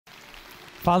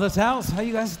Father's house, how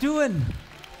you guys doing?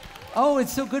 Oh,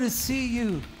 it's so good to see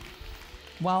you.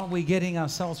 While we're getting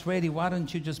ourselves ready, why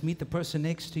don't you just meet the person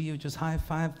next to you, just high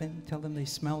five them, tell them they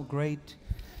smell great.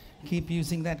 Keep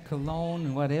using that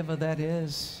cologne, whatever that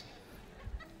is.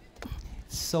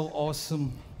 It's so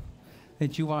awesome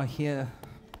that you are here.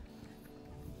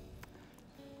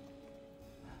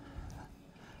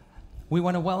 We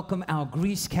want to welcome our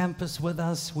Greece campus with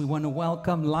us. We want to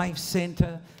welcome Life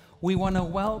Center. We want to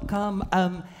welcome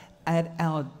at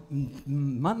our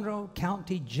Monroe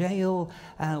County Jail.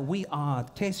 We are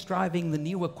test driving the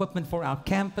new equipment for our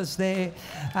campus there.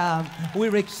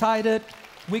 We're excited.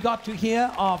 We got to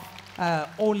hear of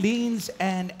Orleans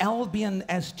and Albion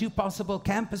as two possible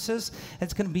campuses.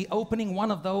 It's going to be opening one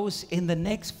of those in the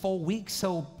next 4 weeks,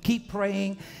 so keep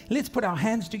praying. Let's put our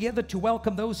hands together to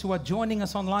welcome those who are joining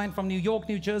us online from New York,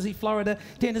 New Jersey, Florida,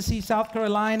 Tennessee, South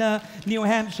Carolina, New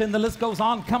Hampshire, and the list goes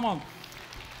on. Come on.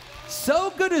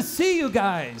 So good to see you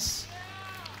guys.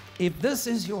 If this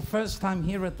is your first time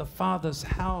here at the Father's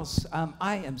house,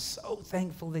 I am so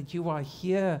thankful that you are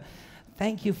here.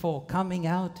 Thank you for coming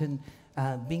out and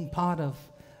being part of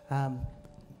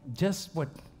just what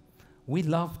we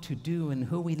love to do and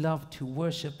who we love to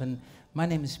worship. And my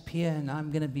name is Pierre, and I'm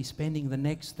going to be spending the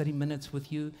next 30 minutes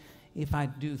with you. If I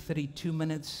do 32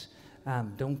 minutes,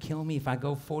 don't kill me. If I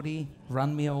go 40,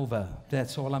 run me over.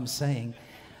 That's all I'm saying.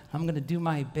 I'm going to do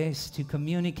my best to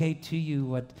communicate to you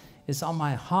what is on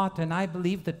my heart, and I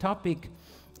believe the topic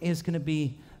is going to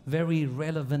be very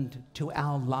relevant to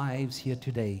our lives here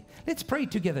today. Let's pray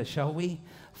together, shall we?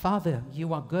 Father,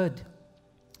 you are good.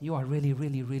 You are really,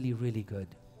 really, really, really good.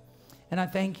 And I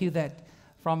thank you that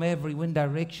from every wind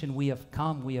direction we have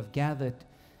come, we have gathered.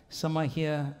 Some are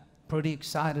here pretty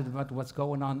excited about what's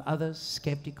going on, others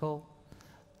skeptical.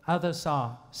 Others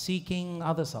are seeking,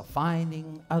 others are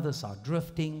finding, others are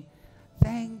drifting.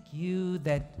 Thank you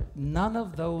that none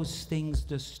of those things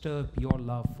disturb your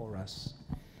love for us.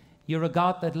 You're a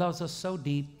God that loves us so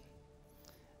deep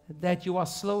that you are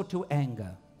slow to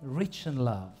anger, rich in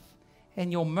love,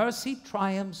 and your mercy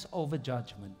triumphs over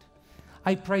judgment.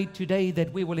 I pray today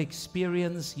that we will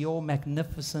experience your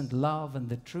magnificent love and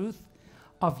the truth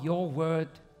of your word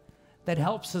that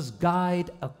helps us guide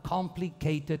a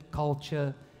complicated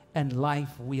culture and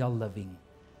life we are living.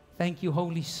 Thank you,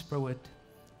 Holy Spirit,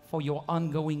 for your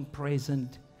ongoing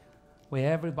presence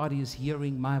where everybody is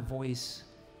hearing my voice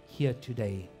here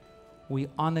today. We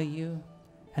honor you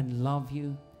and love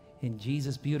you in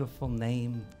Jesus' beautiful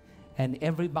name. And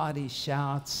everybody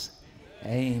shouts,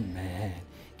 Amen.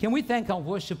 Can we thank our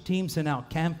worship teams and our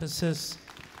campuses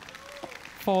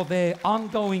for their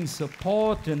ongoing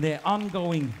support and their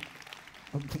ongoing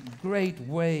great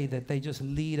way that they just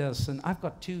lead us. And I've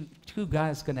got two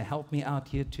guys going to help me out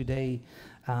here today.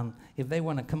 If they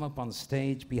want to come up on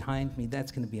stage behind me,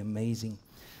 that's going to be amazing.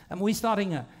 And we're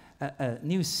starting a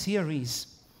new series.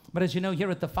 But as you know, here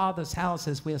at the Father's house,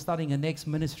 as we are starting a next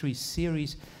ministry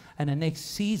series and a next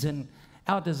season,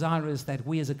 our desire is that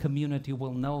we as a community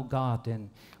will know God and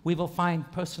we will find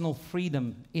personal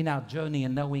freedom in our journey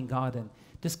in knowing God and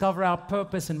discover our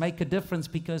purpose and make a difference,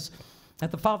 because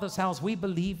at the Father's house, we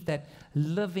believe that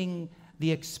living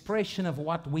the expression of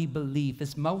what we believe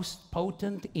is most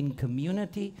potent in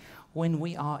community when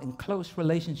we are in close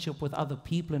relationship with other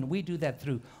people, and we do that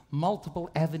through multiple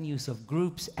avenues of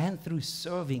groups and through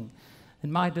serving.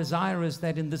 And my desire is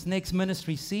that in this next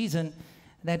ministry season,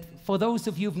 that for those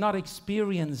of you who have not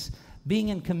experienced being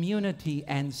in community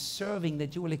and serving,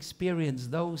 that you will experience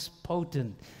those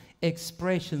potent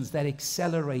expressions that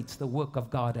accelerates the work of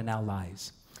God in our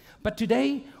lives. But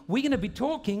today, we're going to be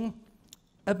talking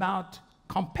about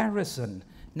comparison.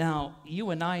 Now,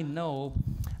 you and I know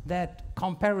that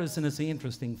comparison is an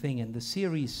interesting thing, and the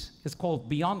series is called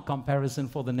Beyond Comparison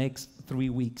for the next 3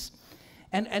 weeks.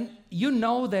 And you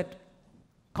know that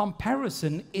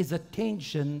comparison is a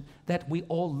tension that we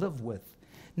all live with.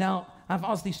 Now, I've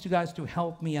asked these two guys to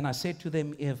help me, and I said to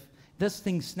them, if this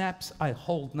thing snaps, I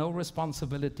hold no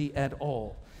responsibility at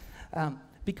all.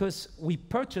 Because we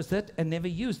purchased it and never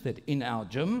used it in our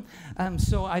gym.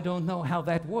 So I don't know how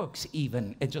that works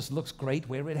even. It just looks great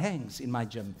where it hangs in my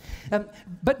gym.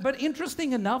 But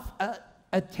interesting enough,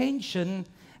 attention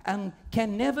you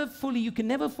can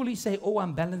never fully say, oh,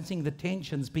 I'm balancing the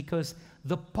tensions, because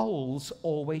the poles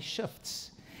always shifts.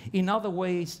 In other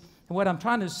ways, what I'm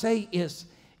trying to say is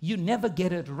you never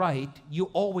get it right. You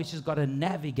always just got to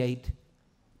navigate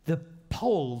the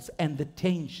poles and the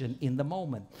tension in the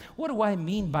moment. What do I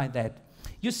mean by that?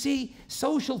 You see,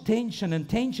 social tension and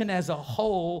tension as a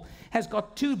whole has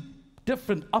got two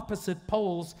different opposite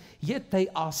poles, yet they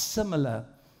are similar.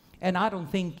 And I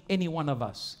don't think any one of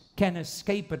us can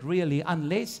escape it really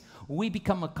unless we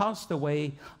become a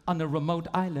castaway on a remote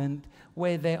island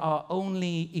where there are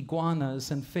only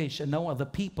iguanas and fish and no other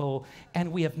people, and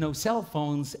we have no cell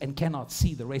phones and cannot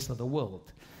see the rest of the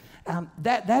world.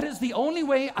 That is the only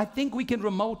way I think we can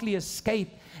remotely escape.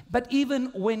 But even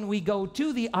when we go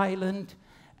to the island,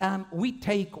 we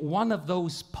take one of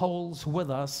those poles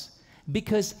with us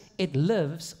because it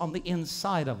lives on the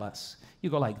inside of us. You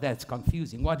go like, that's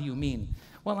confusing. What do you mean?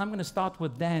 Well, I'm going to start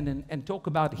with Dan and talk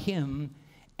about him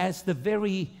as the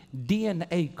very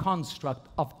DNA construct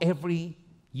of every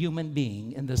human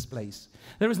being in this place.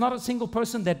 There is not a single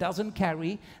person that doesn't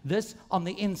carry this on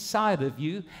the inside of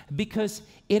you because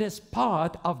it is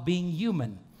part of being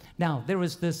human. Now, there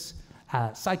is this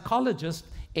psychologist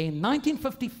in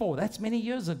 1954, that's many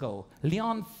years ago,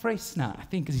 Leon Fresner, I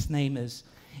think his name is.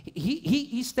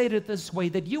 He stated this way,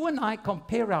 that you and I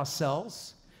compare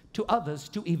ourselves to others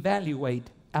to evaluate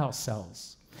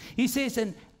ourselves. He says,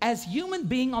 and as human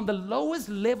being on the lowest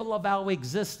level of our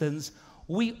existence,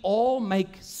 we all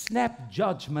make snap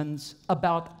judgments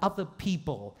about other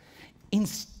people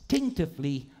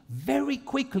instinctively, very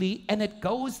quickly, and it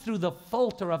goes through the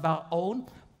filter of our own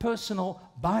personal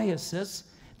biases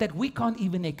that we can't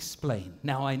even explain.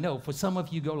 Now, I know for some of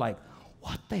you go like,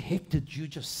 what the heck did you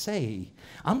just say?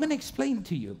 I'm going to explain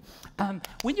to you.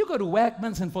 When you go to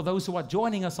Wegmans, and for those who are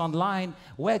joining us online,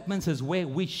 Wegmans is where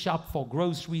we shop for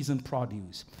groceries and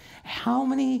produce. How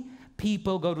many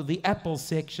people go to the apple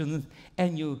section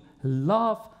and you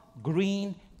love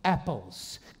green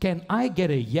apples? Can I get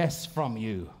a yes from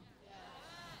you?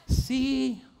 Yes.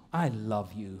 See, I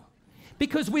love you.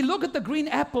 Because we look at the green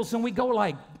apples and we go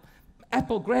like,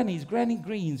 apple grannies, granny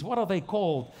greens, what are they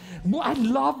called? I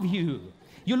love you.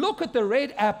 You look at the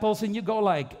red apples and you go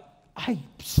like,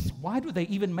 why do they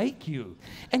even make you?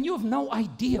 And you have no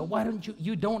idea. Why don't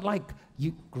you don't like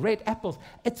red apples?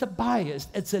 It's a bias,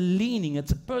 it's a leaning,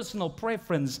 it's a personal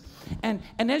preference. And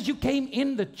as you came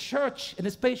in the church, and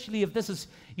especially if this is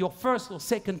your first or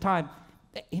second time,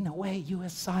 in a way you are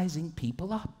sizing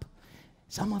people up.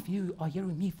 Some of you are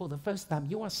hearing me for the first time.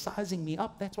 You are sizing me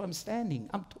up. That's why I'm standing.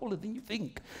 I'm taller than you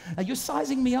think. You're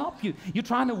sizing me up. You're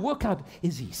trying to work out,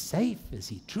 is he safe? Is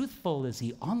he truthful? Is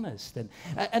he honest?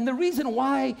 And the reason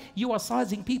why you are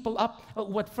sizing people up,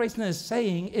 what Fresner is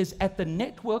saying, is at the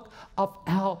network of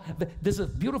there's a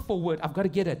beautiful word, I've got to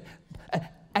get it.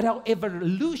 At our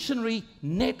evolutionary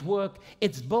network,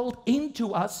 it's built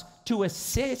into us to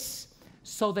assess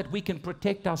so that we can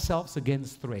protect ourselves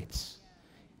against threats.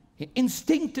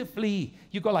 Instinctively,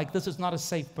 you go like, this is not a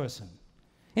safe person.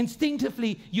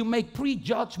 Instinctively, you make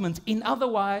prejudgments. In other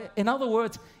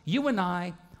words, you and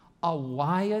I are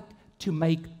wired to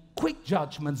make quick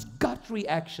judgments, gut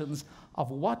reactions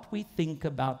of what we think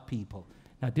about people.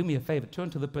 Now, do me a favor. Turn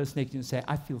to the person next to you and say,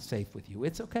 I feel safe with you.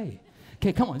 It's okay.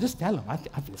 Okay, come on, just tell them,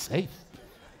 I feel safe.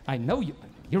 I know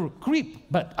you're a creep,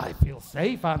 but I feel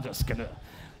safe. I'm just going to,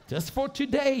 just for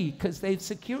today, because they have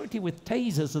security with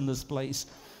tasers in this place.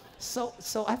 So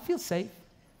I feel safe.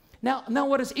 Now,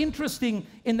 what is interesting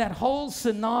in that whole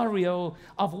scenario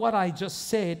of what I just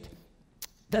said,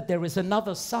 that there is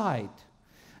another side.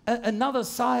 Another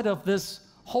side of this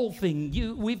whole thing.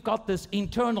 We've got this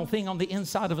internal thing on the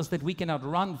inside of us that we cannot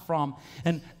run from.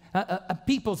 And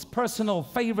people's personal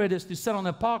favorite is to sit on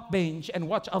a park bench and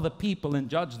watch other people and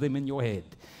judge them in your head.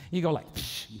 You go like,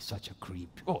 you're such a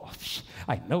creep. Oh,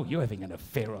 I know you're having an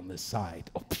affair on this side.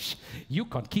 Oh, you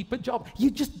can't keep a job. You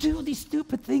just do these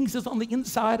stupid things that's on the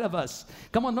inside of us.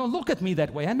 Come on, don't look at me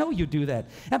that way. I know you do that.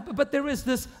 But there is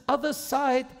this other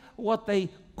side, what they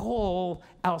call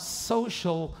our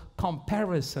social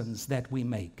comparisons that we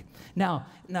make. Now,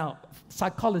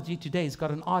 Psychology Today has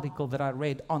got an article that I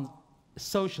read on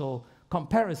social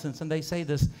comparisons, and they say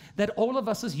this, that all of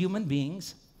us as human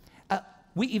beings,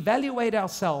 we evaluate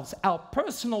ourselves, our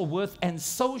personal worth and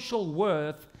social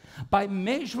worth, by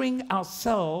measuring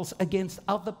ourselves against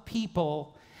other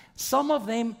people, some of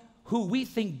them who we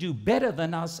think do better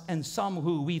than us and some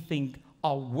who we think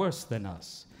are worse than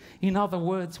us. In other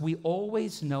words, we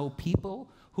always know people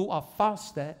who are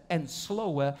faster and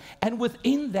slower, and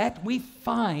within that we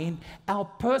find our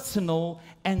personal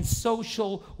and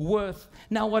social worth.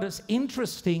 Now, what is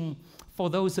interesting for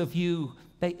those of you,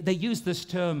 they use this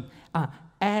term,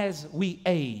 as we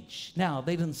age. Now,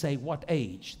 they didn't say what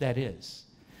age that is.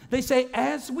 They say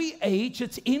as we age,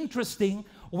 it's interesting,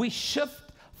 we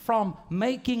shift from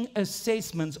making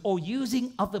assessments or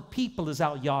using other people as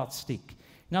our yardstick.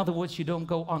 In other words, you don't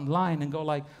go online and go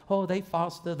like, oh, they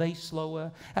faster, they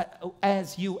slower.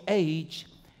 As you age,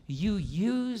 you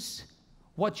use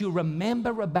what you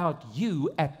remember about you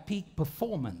at peak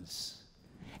performance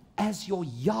as your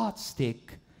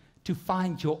yardstick to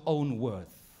find your own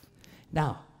worth.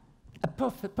 Now, a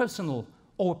personal,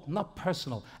 or not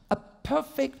personal, a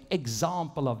perfect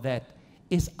example of that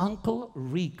is Uncle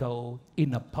Rico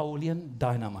in Napoleon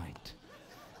Dynamite.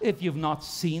 If you've not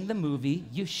seen the movie,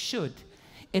 you should.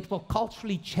 It will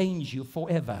culturally change you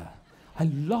forever. I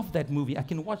love that movie. I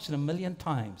can watch it 1,000,000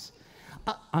 times.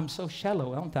 I'm so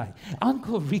shallow, aren't I?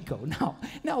 Uncle Rico.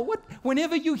 Now,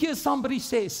 whenever you hear somebody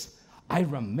says, I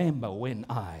remember when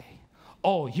I,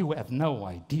 oh, you have no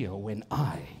idea when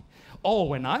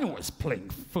when I was playing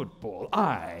football,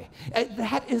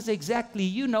 that is exactly,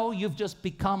 you've just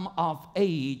become of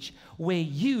age where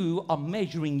you are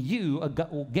measuring you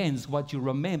against what you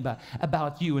remember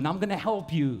about you. And I'm going to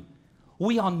help you.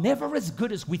 We are never as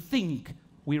good as we think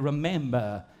we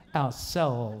remember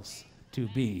ourselves to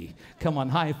be. Come on,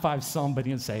 high five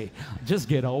somebody and say, just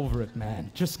get over it,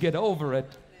 man. Just get over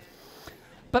it.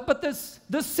 But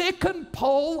the second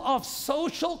pole of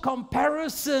social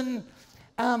comparison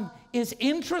is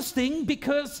interesting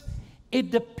because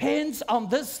it depends on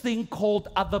this thing called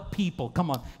other people.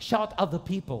 Come on, shout other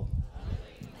people.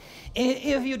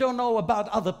 If you don't know about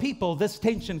other people, this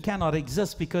tension cannot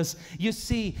exist because you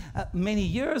see, many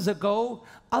years ago,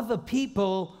 other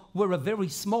people were a very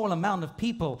small amount of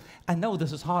people. I know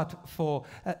this is hard for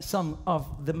some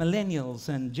of the millennials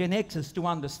and Gen Xers to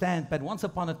understand, but once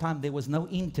upon a time there was no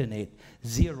internet,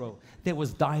 zero. There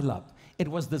was dial-up. It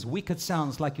was this wicked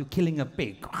sounds like you're killing a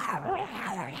pig.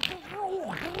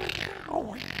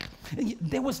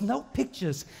 There was no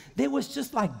pictures. There was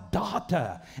just like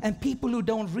data. And people who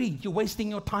don't read, you're wasting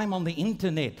your time on the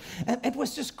internet. And it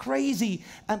was just crazy.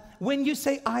 And when you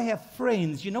say, I have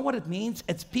friends, you know what it means?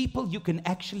 It's people you can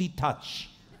actually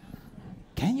touch.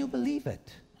 Can you believe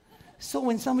it? So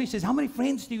when somebody says, how many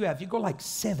friends do you have? You go like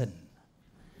 7.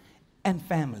 And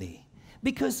family.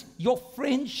 Because your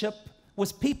friendship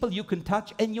was people you can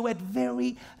touch, and you had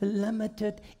very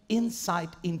limited insight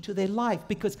into their life,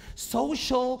 because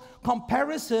social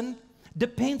comparison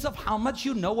depends on how much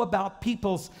you know about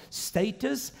people's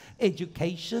status,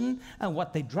 education, and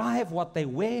what they drive, what they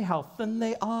wear, how thin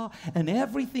they are, and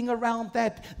everything around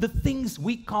that. The things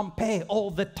we compare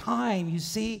all the time, you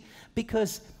see,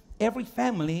 because every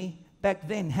family back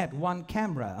then had one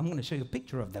camera. I'm going to show you a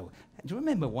picture of that. Do you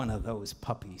remember one of those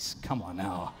puppies? Come on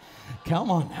now.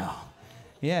 Come on now.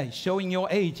 Yeah, showing your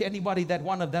age. Anybody that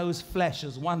one of those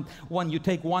flashes, one you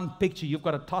take one picture, you've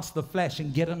got to toss the flash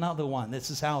and get another one. This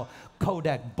is how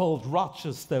Kodak built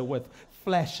Rochester with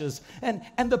flashes. And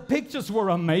the pictures were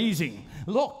amazing.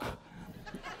 Look,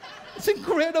 it's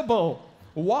incredible.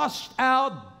 Washed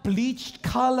out, bleached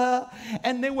color,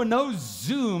 and there were no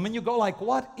zoom. And you go like,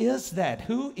 what is that?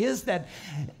 Who is that?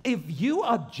 If you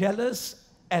are jealous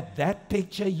at that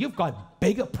picture, you've got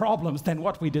bigger problems than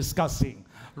what we're discussing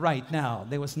right now.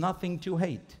 There was nothing to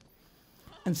hate.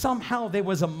 And somehow there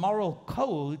was a moral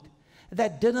code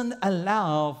that didn't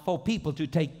allow for people to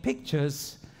take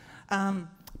pictures.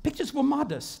 Pictures were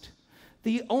modest.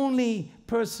 The only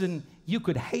person you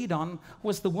could hate on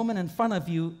was the woman in front of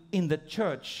you in the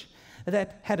church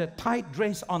that had a tight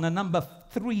dress on, a number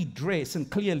 3 dress, and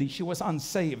clearly she was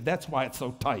unsaved. That's why it's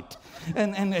so tight.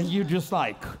 And you're just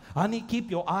like, honey,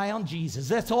 keep your eye on Jesus.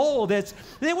 That's all.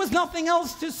 There was nothing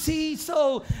else to see.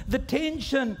 So the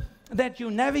tension that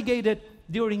you navigated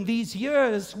during these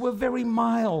years were very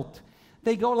mild.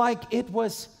 They go like, it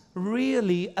was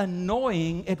really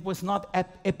annoying. It was not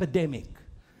epidemic.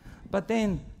 But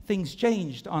then things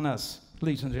changed on us,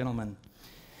 ladies and gentlemen.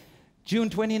 June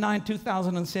 29,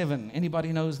 2007.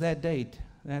 Anybody knows that date?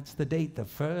 That's the date the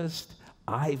first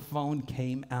iPhone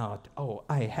came out. Oh,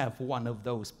 I have one of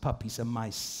those puppies in my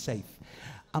safe.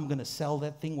 I'm going to sell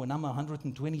that thing when I'm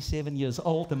 127 years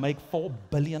old and make $4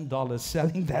 billion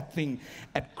selling that thing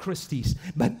at Christie's.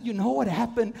 But you know what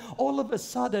happened? All of a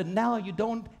sudden, now you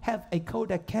don't have a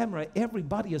Kodak camera.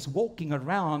 Everybody is walking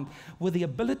around with the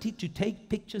ability to take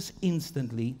pictures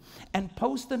instantly and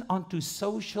post them onto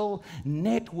social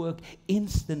network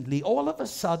instantly. All of a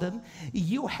sudden,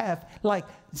 you have like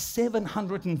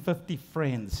 750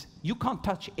 friends. You can't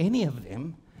touch any of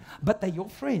them, but they're your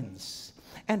friends.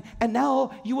 And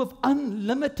now you have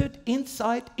unlimited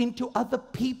insight into other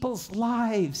people's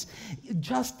lives.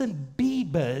 Justin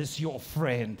Bieber's your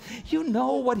friend. You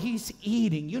know what he's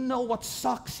eating. You know what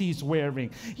socks he's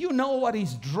wearing. You know what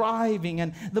he's driving.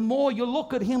 And the more you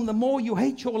look at him, the more you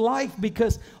hate your life,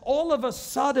 because all of a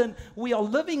sudden we are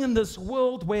living in this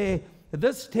world where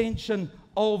this tension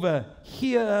over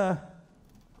here.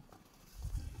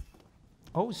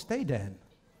 Oh, stay, Dan.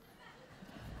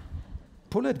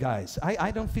 Pull it, guys. I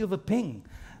don't feel the ping.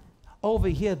 Over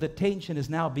here, the tension has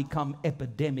now become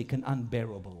epidemic and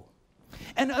unbearable.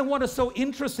 And what is so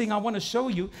interesting, I want to show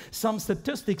you some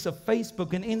statistics of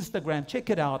Facebook and Instagram. Check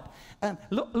it out.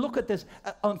 Look at this.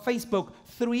 On Facebook,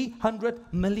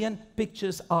 300 million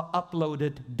pictures are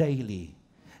uploaded daily.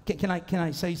 Can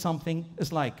I say something?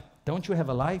 It's like, don't you have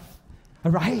a life?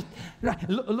 Right?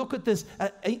 Look at this.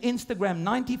 Instagram,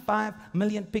 95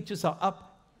 million pictures are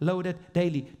uploaded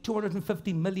daily.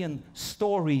 250 million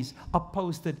stories are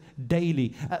posted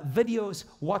daily. Videos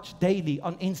watched daily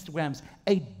on Instagram's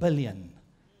 8 billion.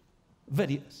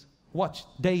 Videos watched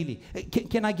daily.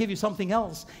 Can I give you something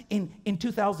else? In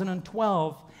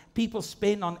 2012, people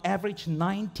spend on average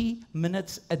 90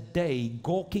 minutes a day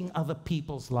gawking other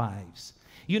people's lives.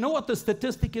 You know what the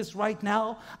statistic is right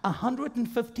now?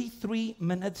 153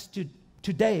 minutes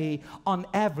today, on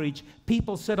average,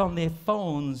 people sit on their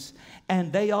phones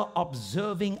and they are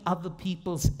observing other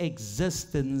people's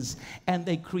existence, and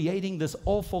they're creating this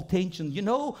awful tension. You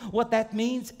know what that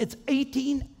means? It's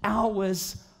 18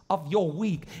 hours of your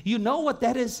week. You know what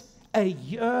that is? A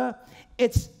year.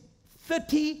 It's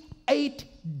 38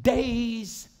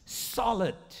 days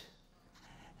solid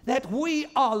that we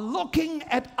are looking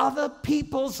at other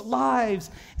people's lives.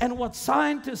 And what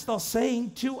scientists are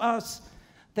saying to us,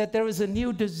 that there is a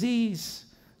new disease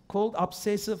called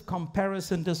obsessive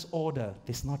comparison disorder.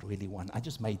 There's not really one. I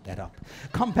just made that up.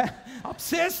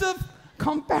 Obsessive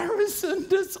comparison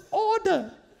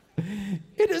disorder.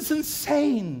 It is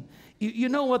insane. You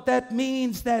know what that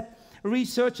means? That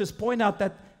researchers point out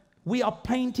that we are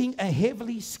painting a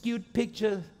heavily skewed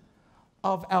picture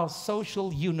of our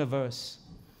social universe,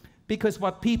 because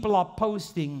what people are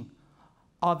posting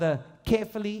are the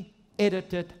carefully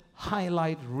edited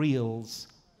highlight reels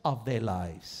of their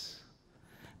lives.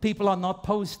 People are not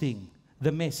posting the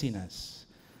messiness.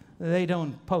 They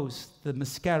don't post the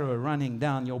mascara running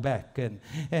down your back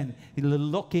and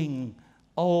looking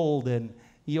old and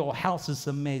your house is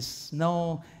a mess.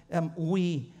 No,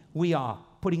 we are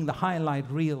putting the highlight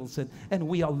reels, and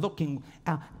we are looking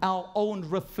at our own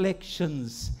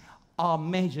reflections are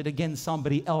measured against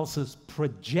somebody else's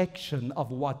projection of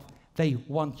what they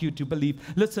want you to believe.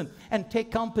 Listen, and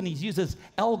tech companies uses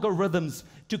algorithms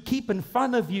to keep in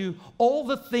front of you all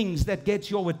the things that get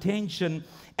your attention,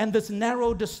 and this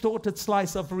narrow, distorted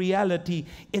slice of reality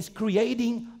is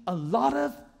creating a lot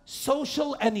of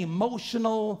social and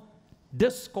emotional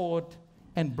discord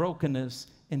and brokenness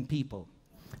in people.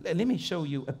 Let me show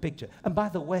you a picture. And by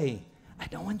the way, I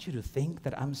don't want you to think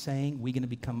that I'm saying we're going to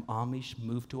become Amish,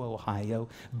 move to Ohio,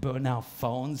 burn our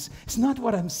phones. It's not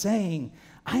what I'm saying.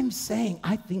 I'm saying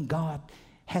I think God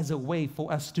has a way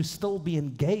for us to still be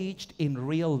engaged in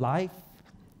real life,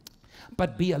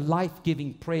 but be a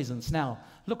life-giving presence. Now,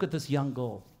 look at this young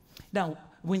girl. Now,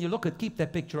 when you look at, keep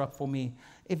that picture up for me.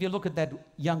 If you look at that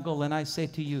young girl and I say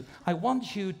to you, I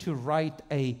want you to write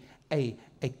a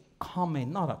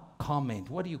comment, not a comment.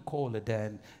 What do you call it,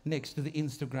 Dan? Next to the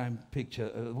Instagram picture.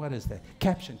 What is that?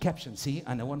 Caption. See,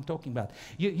 I know what I'm talking about.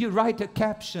 You write a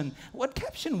caption. What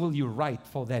caption will you write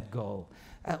for that girl?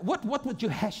 What would your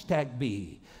hashtag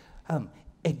be?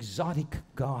 Exotic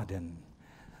garden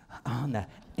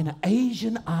in an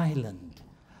Asian island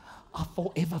of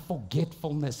forever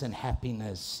forgetfulness and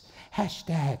happiness.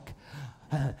 Hashtag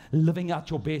living out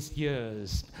your best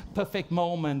years, perfect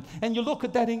moment. And you look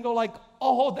at that and go like,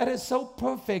 oh, that is so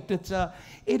perfect.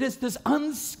 It is this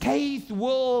unscathed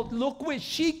world. Look where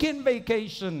she can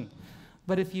vacation.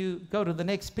 But if you go to the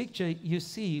next picture, you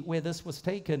see where this was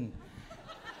taken.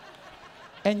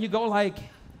 And you go like,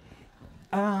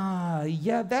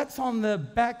 yeah, that's on the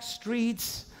back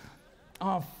streets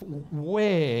of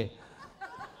where?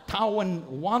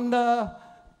 Tonawanda,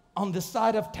 on the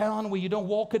side of town where you don't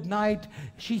walk at night.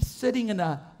 She's sitting in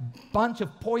a bunch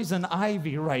of poison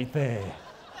ivy right there.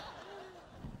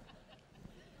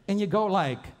 And you go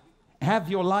like, have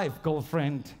your life,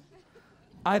 girlfriend.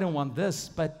 I don't want this,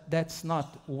 but that's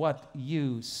not what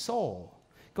you saw.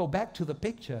 Go back to the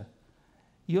picture.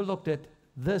 You looked at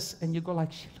this and you go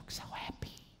like, she looks so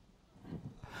happy.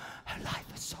 Her life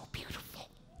is so beautiful.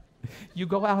 You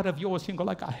go out of yours and go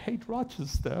like, I hate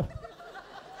Rochester.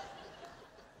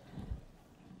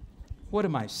 What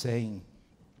am I saying?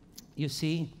 You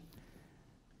see,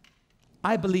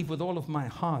 I believe with all of my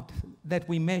heart that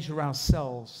we measure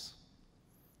ourselves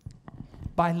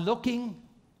by looking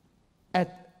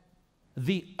at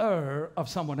the of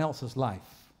someone else's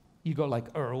life. You go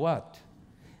like, what?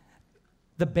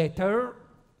 The better,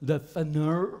 the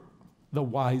thinner, the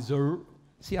wiser.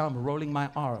 See how I'm rolling my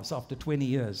R's after 20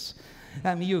 years.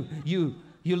 You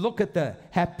look at the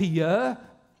happier,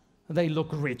 they look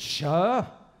richer,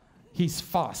 he's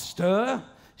faster,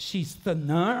 she's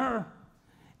thinner.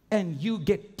 and you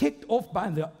get ticked off by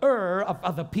the of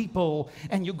other people,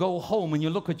 and you go home and you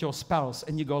look at your spouse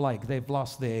and you go like, they've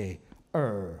lost their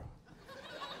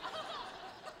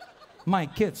My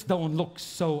kids don't look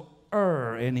so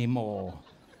anymore.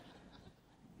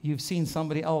 You've seen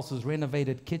somebody else's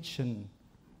renovated kitchen.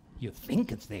 You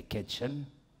think it's their kitchen,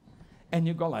 and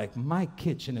you go like, my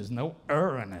kitchen is no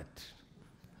in it.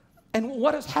 And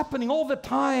what is happening all the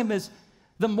time is,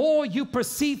 the more you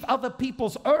perceive other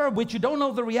people's which you don't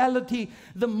know the reality,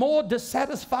 the more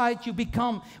dissatisfied you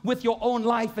become with your own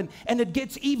life, and it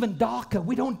gets even darker.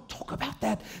 We don't talk about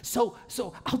that. So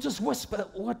I'll just whisper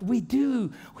what we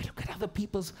do. We look at other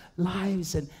people's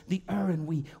lives and the and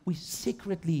we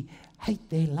secretly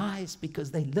hate their lives because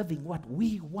they're living what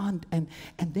we want, and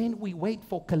then we wait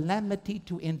for calamity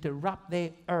to interrupt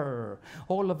their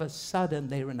All of a sudden,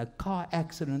 they're in a car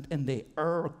accident in their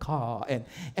car,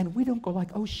 and we don't go like,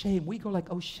 oh shame. We go like,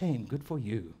 oh shame, good for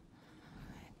you.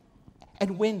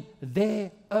 And when their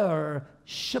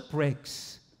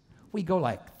shipwrecks, we go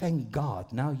like, thank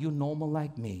God, now you're normal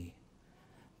like me.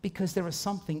 Because there is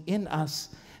something in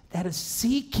us that is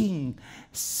seeking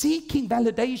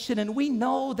validation. And we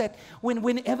know that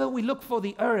whenever we look for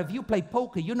the if you play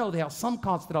poker, you know there are some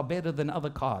cards that are better than other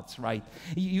cards, right?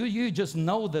 You just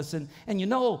know this. And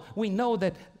we know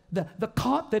that the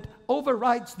card that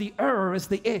overrides the is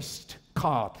the est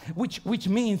card, which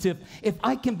means if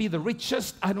I can be the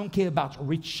richest, I don't care about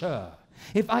richer.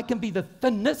 If I can be the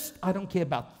thinnest, I don't care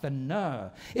about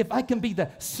thinner. If I can be the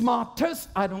smartest,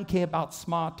 I don't care about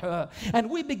smarter. And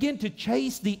we begin to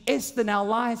chase the est in our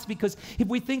lives, because if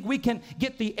we think we can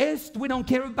get the est, we don't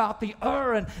care about the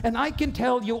And I can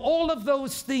tell you, all of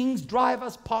those things drive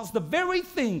us past the very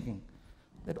thing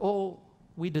that all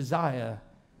we desire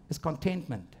is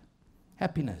contentment,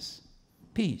 happiness,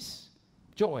 peace,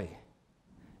 joy.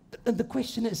 And the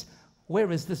question is,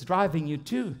 where is this driving you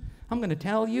to? I'm going to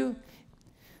tell you.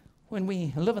 When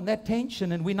we live in that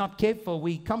tension and we're not careful,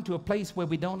 we come to a place where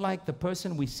we don't like the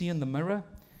person we see in the mirror.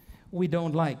 We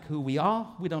don't like who we are.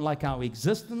 We don't like our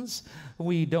existence.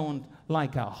 We don't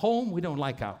like our home. We don't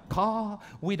like our car.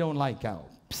 We don't like our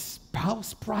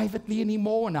spouse privately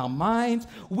anymore in our minds.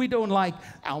 We don't like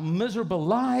our miserable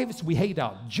lives. We hate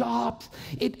our jobs.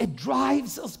 It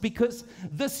drives us because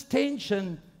this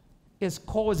tension is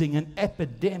causing an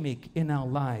epidemic in our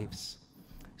lives.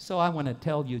 So I want to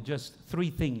tell you just 3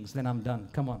 things, then I'm done.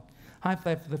 Come on. High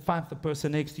five the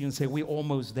person next to you and say, we're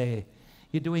almost there.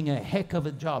 You're doing a heck of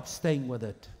a job staying with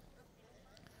it.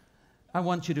 I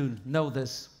want you to know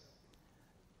this.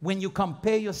 When you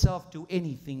compare yourself to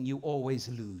anything, you always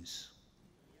lose.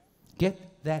 Get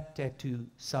that tattoo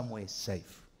somewhere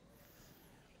safe.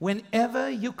 Whenever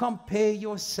you compare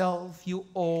yourself, you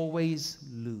always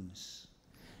lose.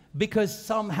 Because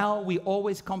somehow we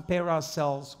always compare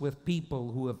ourselves with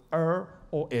people who have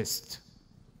or est.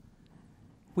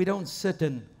 We don't sit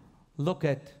and look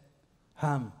at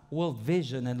World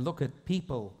Vision and look at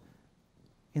people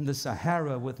in the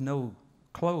Sahara with no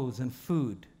clothes and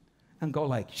food and go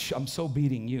like, I'm so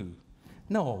beating you.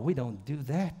 No, we don't do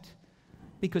that.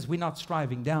 Because we're not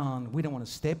striving down. We don't want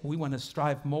to step. We want to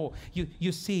strive more.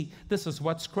 You see, this is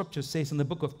what Scripture says in the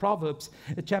book of Proverbs,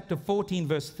 chapter 14,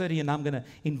 verse 30. And I'm going to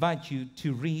invite you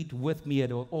to read with me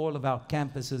at all of our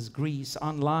campuses, Greece,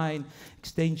 online,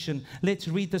 extension. Let's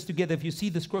read this together. If you see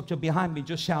the Scripture behind me,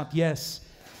 just shout yes.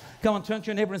 Come on, turn to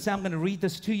your neighbor and say, I'm going to read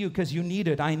this to you because you need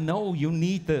it. I know you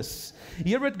need this.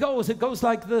 Here it goes. It goes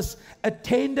like this. A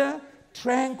tender,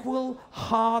 tranquil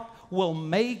heart will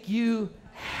make you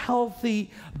healthy,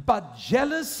 but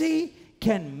jealousy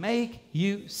can make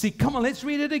you sick. Come on, let's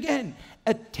read it again.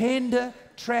 A tender,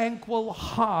 tranquil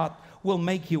heart will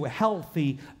make you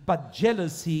healthy, but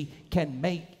jealousy can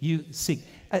make you sick.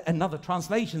 Another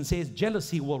translation says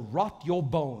jealousy will rot your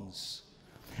bones.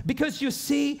 Because you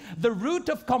see, the root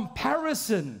of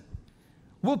comparison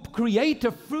will create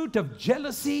a fruit of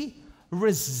jealousy,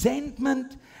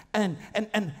 resentment, and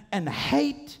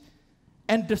hate,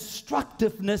 and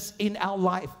destructiveness in our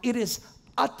life. It is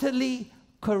utterly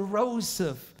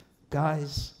corrosive,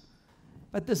 guys.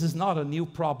 But this is not a new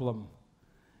problem.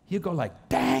 You go like,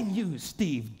 dang you,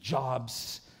 Steve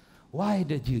Jobs. Why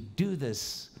did you do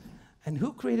this? And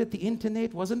who created the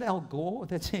internet? Wasn't Al Gore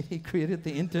that said he created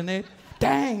the internet?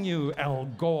 Dang you, Al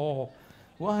Gore.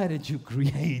 Why did you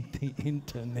create the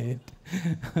internet?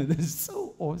 This is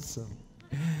so awesome.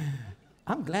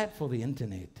 I'm glad for the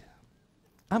internet.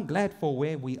 I'm glad for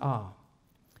where we are.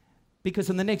 Because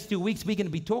in the next 2 weeks, we're going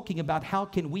to be talking about how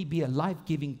can we be a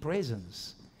life-giving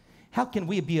presence. How can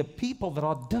we be a people that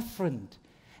are different?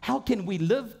 How can we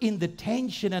live in the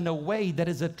tension in a way that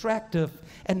is attractive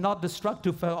and not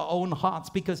destructive for our own hearts?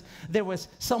 Because there was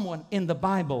someone in the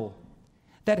Bible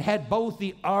that had both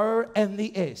the and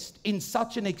the est in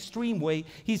such an extreme way.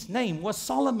 His name was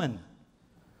Solomon.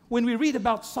 When we read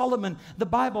about Solomon, the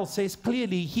Bible says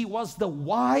clearly he was the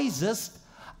wisest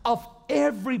of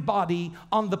everybody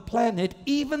on the planet,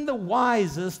 even the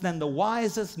wisest than the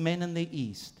wisest men in the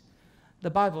East. The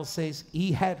Bible says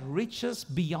he had riches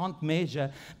beyond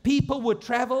measure. People would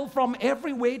travel from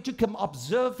everywhere to come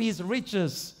observe his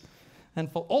riches.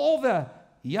 And for all the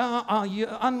young,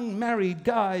 unmarried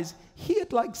guys, he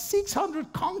had like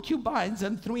 600 concubines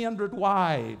and 300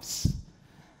 wives.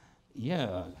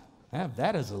 Yeah, have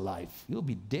that as a life. You'll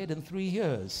be dead in 3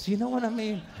 years. You know what I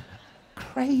mean?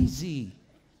 Crazy.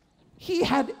 He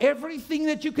had everything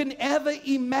that you can ever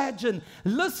imagine.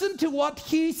 Listen to what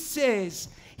he says.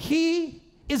 He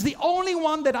is the only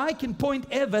one that I can point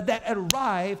ever that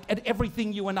arrived at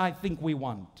everything you and I think we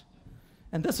want.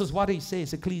 And this is what he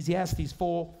says, Ecclesiastes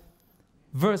 4,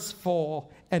 verse 4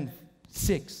 and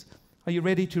 6. Are you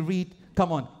ready to read?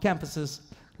 Come on, campuses,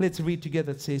 let's read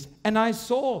together. It says, "And I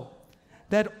saw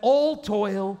that all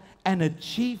toil and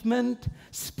achievement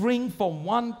spring from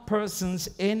one person's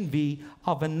envy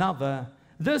of another.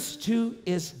 This too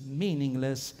is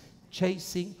meaningless,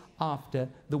 chasing after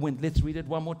the wind." Let's read it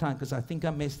one more time because I think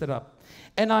I messed it up.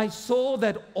 "And I saw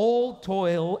that all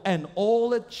toil and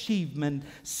all achievement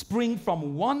spring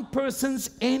from one person's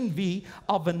envy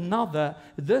of another.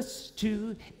 This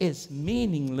too is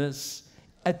meaningless,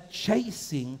 a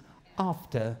chasing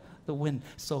after the wind."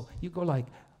 So you go like,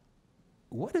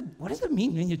 what does it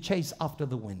mean when you chase after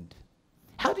the wind?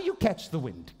 How do you catch the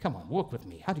wind? Come on, walk with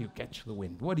me. How do you catch the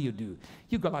wind? What do?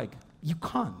 You go like, you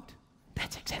can't.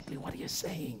 That's exactly what he is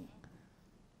saying.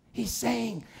 He's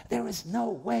saying there is no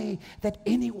way that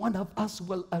any one of us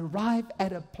will arrive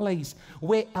at a place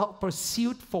where our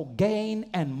pursuit for gain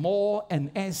and more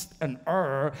and est and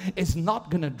is not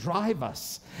going to drive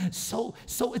us. So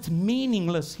it's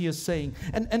meaningless, he is saying.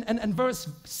 And verse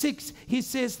 6, he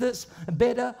says this,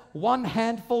 "Better one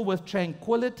handful with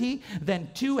tranquility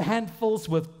than 2 handfuls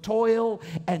with toil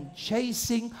and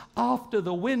chasing after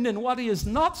the wind." And what he is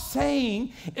not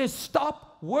saying is stop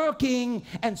working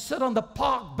and sit on the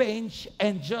park bench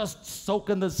and just soak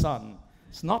in the sun.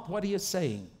 It's not what he is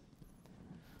saying.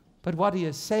 But what he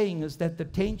is saying is that the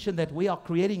tension that we are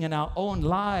creating in our own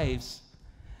lives,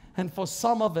 and for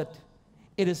some of it,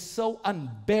 it is so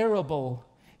unbearable.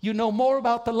 You know more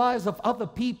about the lives of other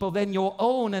people than your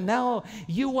own, and now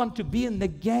you want to be in the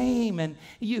game, and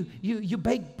you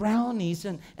bake brownies,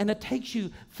 and it takes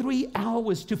you 3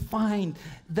 hours to find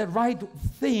the right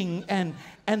thing, and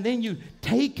then you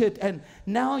take it, and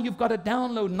now you've got to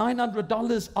download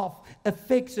 $900 of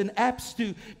effects and apps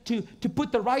to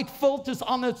put the right filters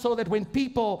on it so that when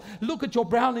people look at your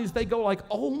brownies, they go like,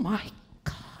 "Oh my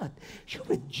God,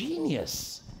 you're a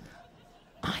genius.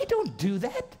 I don't do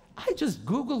that. I just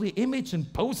Google the image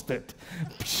and post it.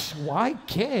 Why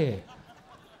care?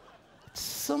 It's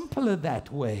simpler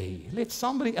that way. Let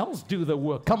somebody else do the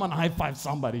work." Come on, high five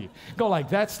somebody. Go like,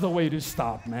 that's the way to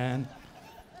start, man.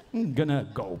 I'm gonna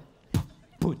go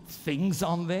put things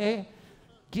on there.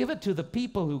 Give it to the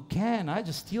people who can. I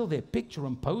just steal their picture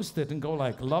and post it and go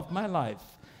like, love my life.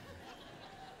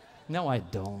 No, I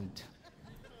don't.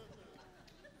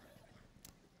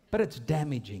 But it's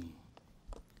damaging.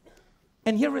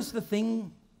 And here is the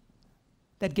thing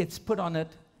that gets put on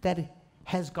it that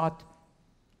has got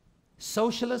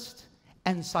socialists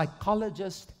and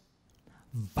psychologists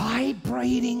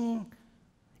vibrating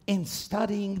in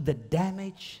studying the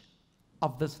damage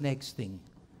of this next thing.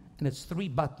 And it's 3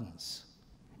 buttons.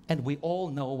 And we all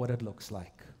know what it looks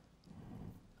like.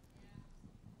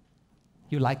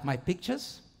 You like my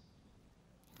pictures?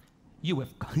 You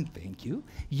have, thank you.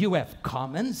 You have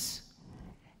comments.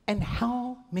 And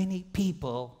how many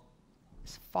people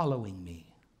is following me?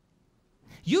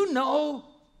 You know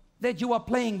that you are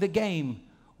playing the game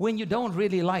when you don't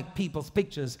really like people's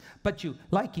pictures, but you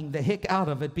liking the heck out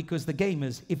of it because the game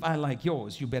is, if I like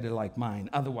yours, you better like mine.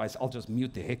 Otherwise, I'll just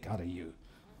mute the heck out of you.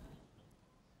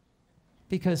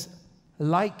 Because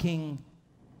liking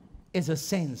is a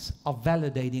sense of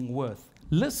validating worth.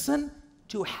 Listen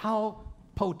to how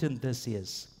potent this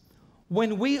is.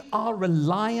 When we are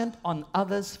reliant on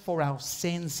others for our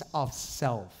sense of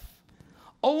self,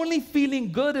 only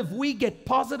feeling good if we get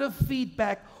positive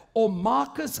feedback or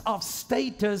markers of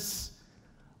status,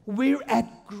 we're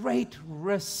at great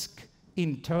risk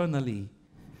internally.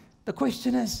 The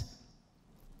question is,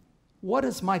 what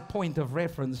is my point of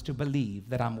reference to believe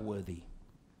that I'm worthy?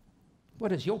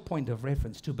 What is your point of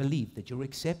reference to believe that you're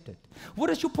accepted?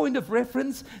 What is your point of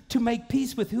reference to make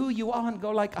peace with who you are and go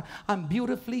like, I'm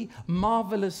beautifully,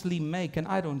 marvelously made, and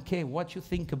I don't care what you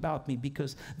think about me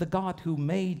because the God who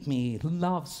made me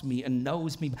loves me and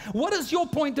knows me. What is your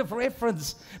point of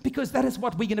reference? Because that is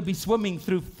what we're going to be swimming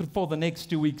through for the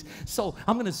next 2 weeks. So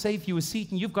I'm going to save you a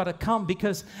seat and you've got to come,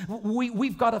 because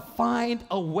we've got to find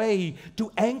a way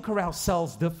to anchor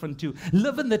ourselves different, to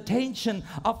live in the tension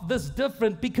of this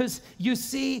different, because you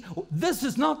see, this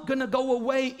is not going to go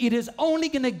away. It is only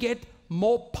going to get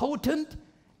more potent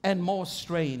and more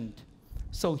strained.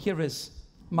 So here is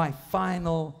my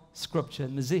final scripture.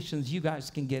 Musicians, you guys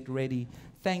can get ready.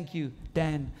 Thank you,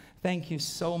 Dan. Thank you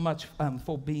so much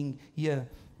for being here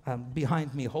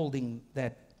behind me, holding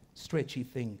that stretchy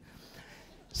thing.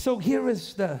 So here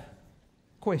is the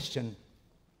question.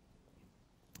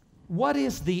 What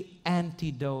is the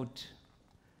antidote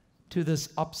to this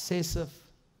obsessive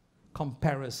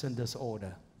comparison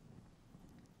disorder?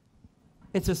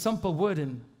 It's a simple word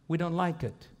and we don't like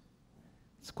it.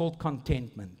 It's called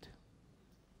contentment.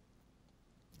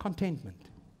 Contentment.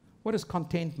 What is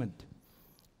contentment?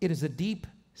 It is a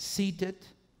deep-seated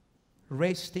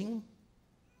resting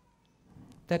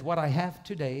that what I have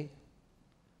today,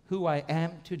 who I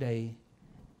am today,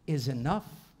 is enough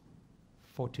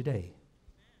for today.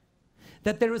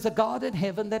 That there is a God in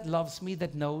heaven that loves me,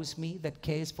 that knows me, that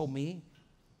cares for me,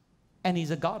 and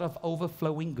He's a God of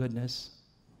overflowing goodness.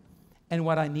 And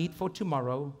what I need for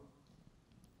tomorrow,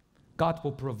 God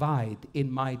will provide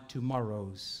in my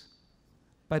tomorrows.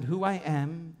 But who I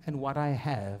am and what I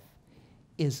have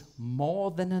is more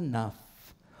than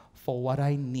enough for what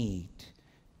I need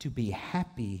to be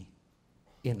happy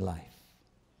in life.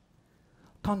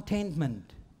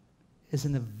 Contentment is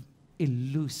an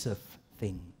elusive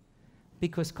thing,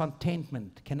 because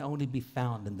contentment can only be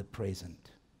found in the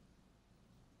present.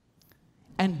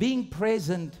 And being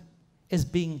present is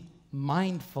being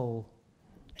mindful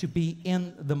to be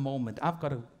in the moment. I've got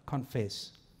to confess.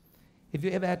 If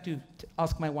you ever had to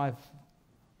ask my wife,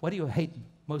 what do you hate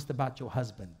most about your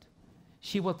husband?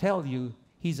 She will tell you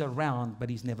he's around, but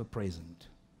he's never present.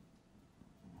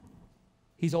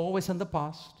 He's always in the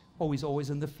past, or he's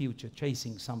always in the future,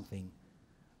 chasing something.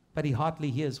 But he hardly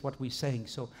hears what we're saying.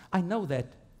 So I know that.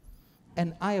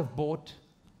 And I have bought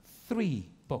 3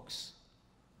 books.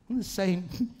 The same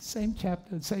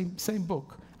chapter, same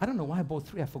book. I don't know why I bought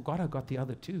 3. I forgot I got the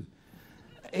other 2.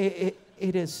 It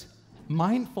is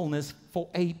mindfulness for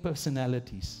A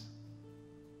personalities.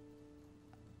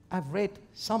 I've read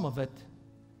some of it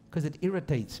because it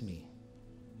irritates me.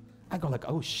 I go like,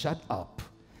 oh, shut up.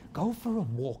 Go for a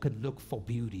walk and look for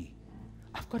beauty.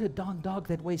 I've got a darn dog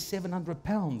that weighs 700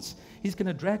 pounds. He's going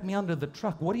to drag me under the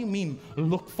truck. What do you mean,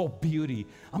 look for beauty?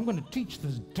 I'm going to teach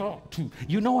this dog to,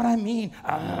 you know what I mean?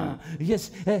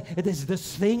 Yes, there's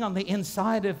this thing on the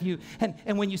inside of you.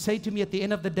 And when you say to me at the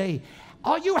end of the day,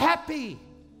 are you happy?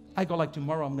 I go like,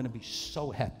 tomorrow I'm going to be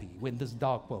so happy when this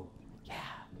dog will, yeah.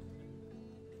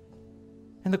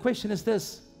 And the question is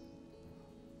this.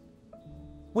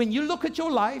 When you look at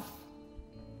your life,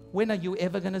 when are you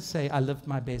ever going to say, I lived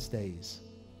my best days?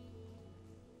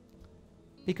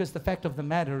 Because the fact of the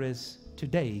matter is,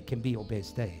 today can be your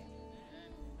best day.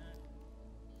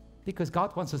 Because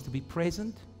God wants us to be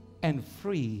present and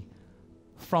free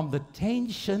from the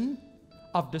tension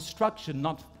of destruction,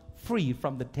 not free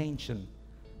from the tension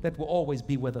that will always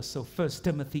be with us. So 1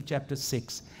 Timothy chapter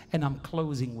 6, and I'm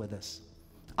closing with this.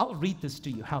 I'll read this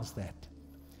to you. How's that?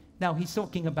 Now, he's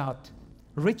talking about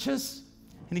riches,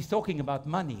 and he's talking about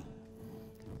money.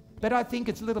 But I think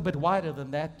it's a little bit wider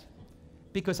than that,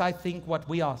 because I think what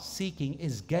we are seeking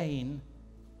is gain,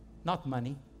 not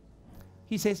money.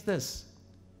 He says this,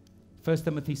 1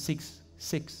 Timothy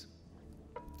 6:6.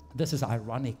 This is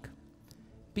ironic,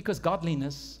 because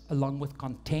godliness, along with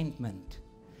contentment,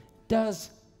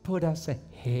 does put us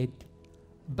ahead,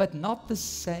 but not the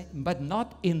same, but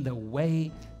not in the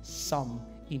way some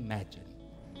imagine.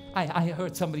 I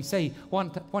heard somebody say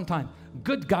one time,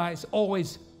 good guys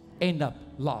always end up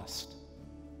lost.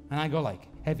 And I go like,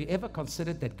 have you ever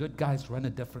considered that good guys run a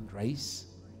different race?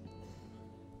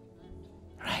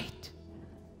 Right.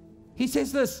 He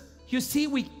says this, you see,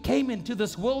 we came into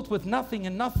this world with nothing,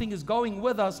 and nothing is going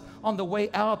with us on the way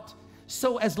out.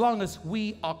 So as long as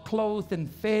we are clothed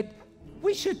and fed,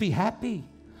 we should be happy.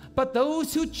 But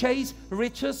those who chase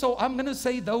riches, or I'm going to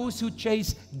say those who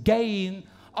chase gain,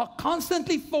 are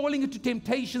constantly falling into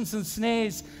temptations and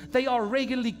snares. They are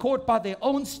regularly caught by their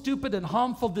own stupid and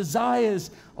harmful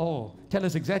desires. Oh, tell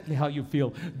us exactly how you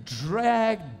feel.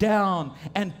 Dragged down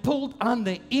and pulled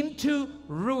under into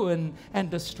ruin and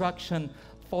destruction.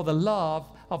 For the love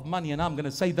of money. And I'm going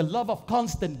to say the love of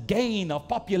constant gain, of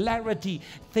popularity,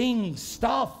 things,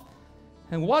 stuff.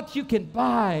 And what you can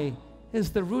buy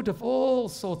is the root of all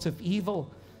sorts of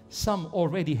evil. Some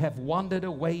already have wandered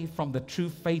away from the true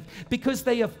faith because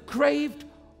they have craved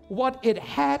what it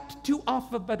had to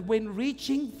offer. But when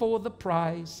reaching for the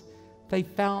prize, they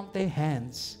found their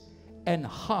hands and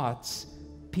hearts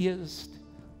pierced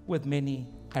with many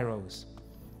arrows.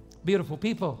 Beautiful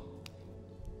people.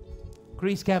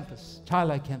 Greece Campus,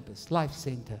 Childlight Campus, Life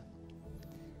Center.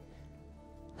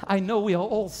 I know we are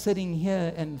all sitting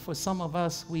here, and for some of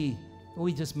us, we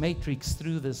just matrix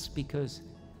through this because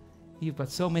you've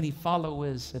got so many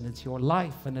followers, and it's your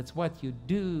life, and it's what you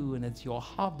do, and it's your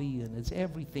hobby, and it's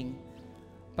everything.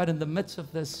 But in the midst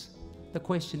of this, the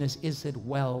question is it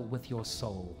well with your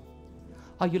soul?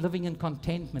 Are you living in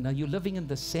contentment? Are you living in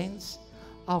the sense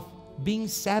of being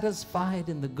satisfied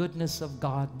in the goodness of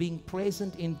God, being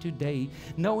present in today,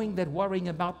 knowing that worrying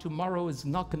about tomorrow is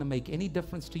not going to make any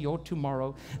difference to your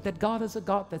tomorrow, that God is a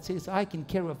God that says, I can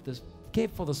care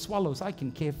for the swallows, I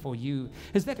can care for you.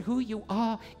 Is that who you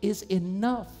are is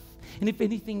enough. And if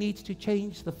anything needs to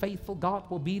change, the faithful God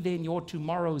will be there in your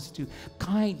tomorrows to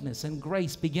kindness and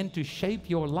grace begin to shape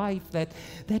your life, that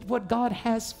what God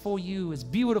has for you is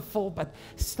beautiful, but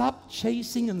stop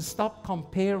chasing and stop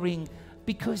comparing,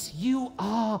 because you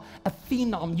are a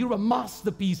phenom, you're a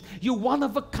masterpiece, you're one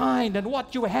of a kind, and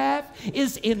what you have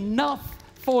is enough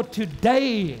for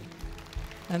today.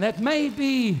 And that may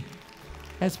be,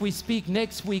 as we speak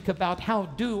next week about how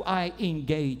do I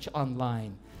engage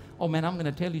online. Oh man, I'm going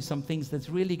to tell you some things that's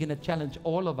really going to challenge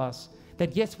all of us.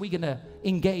 That yes, we're going to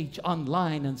engage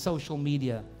online and social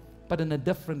media, but in a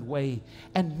different way.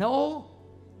 And know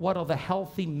what are the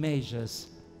healthy measures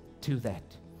to that.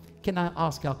 Can I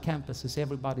ask our campuses,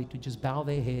 everybody, to just bow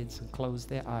their heads and close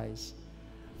their eyes?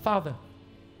 Father,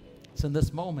 it's in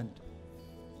this moment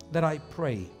that I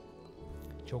pray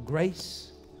that your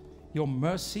grace, your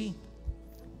mercy,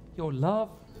 your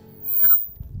love,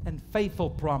 and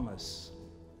faithful promise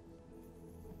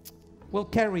will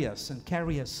carry us and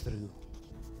carry us through.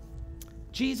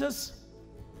 Jesus,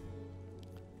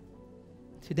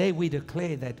 today we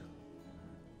declare that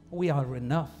we are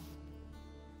enough,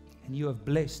 and you have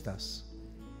blessed us.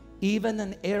 Even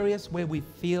in areas where we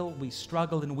feel we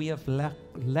struggle and we have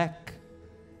lack,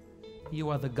 you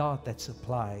are the God that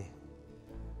supply.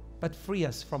 But free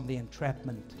us from the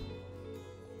entrapment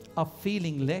of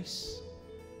feeling less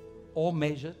or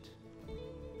measured,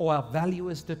 or our value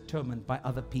is determined by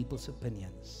other people's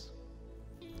opinions.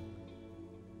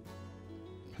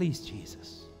 Please,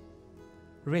 Jesus,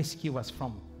 rescue us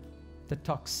from the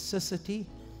toxicity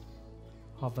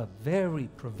of a very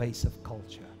pervasive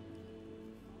culture.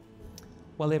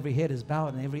 While every head is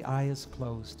bowed and every eye is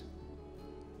closed,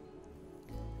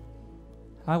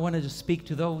 I wanted to speak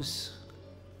to those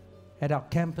at our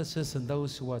campuses and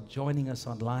those who are joining us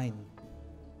online.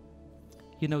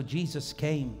 You know, Jesus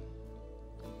came,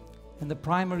 and the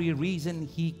primary reason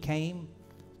he came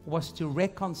was to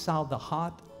reconcile the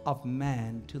heart of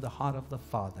man to the heart of the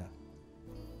Father.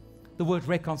 The word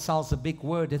reconcile is a big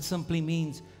word. It simply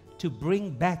means to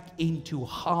bring back into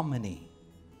harmony,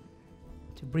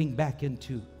 to bring back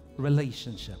into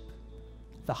relationship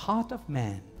the heart of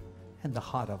man and the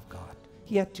heart of God.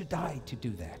 He had to die to do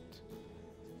that,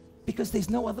 because there's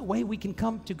no other way we can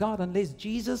come to God unless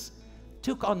Jesus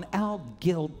took on our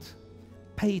guilt,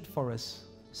 paid for us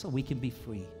so we can be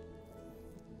free.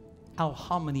 Our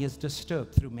harmony is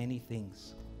disturbed through many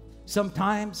things.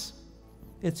 Sometimes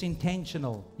it's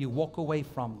intentional. You walk away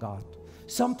from God.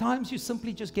 Sometimes you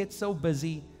simply just get so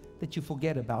busy that you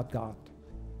forget about God.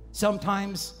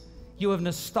 Sometimes you have an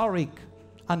historic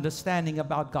understanding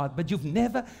about God, but you've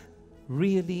never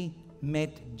really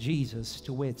met Jesus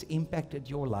to where it's impacted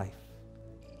your life.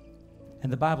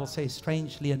 And the Bible says,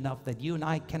 strangely enough, that you and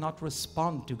I cannot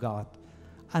respond to God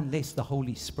unless the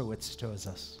Holy Spirit stirs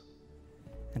us.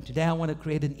 And today I want to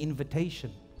create an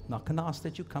invitation. I'm not going to ask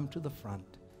that you come to the front,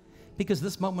 because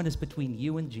this moment is between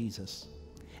you and Jesus.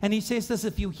 And he says this: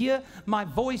 if you hear my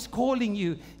voice calling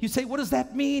you, you say, what does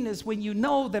that mean? Is when you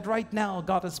know that right now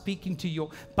God is speaking to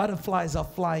you, butterflies are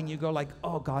flying, you go like,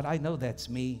 oh God, I know that's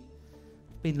me.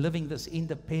 I've been living this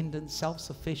independent,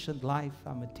 self-sufficient life.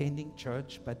 I'm attending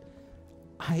church, but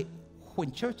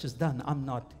when church is done, I'm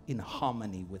not in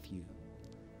harmony with you.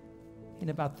 In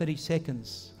about 30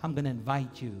 seconds, I'm going to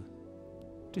invite you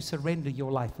to surrender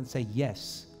your life and say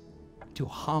yes to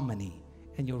harmony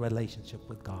in your relationship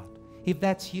with God. If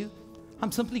that's you,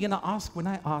 I'm simply going to ask, when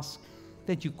I ask,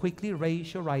 that you quickly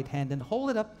raise your right hand and hold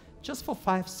it up just for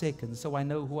 5 seconds so I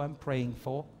know who I'm praying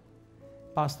for.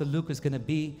 Pastor Luke is going to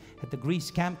be at the Greece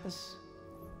campus.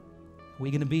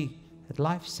 We're going to be at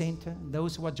Life Center.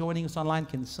 Those who are joining us online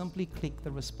can simply click the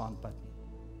respond button.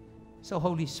 So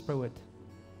Holy Spirit,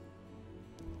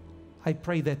 I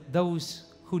pray that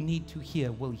those who need to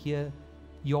hear will hear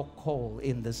your call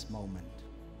in this moment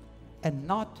and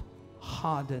not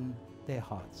harden their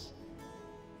hearts.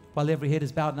 While every head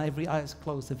is bowed and every eye is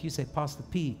closed, if you say, Pastor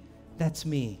P, that's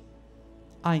me.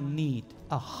 I need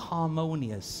a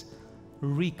harmonious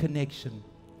reconnection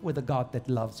with a God that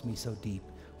loves me so deep.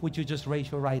 Would you just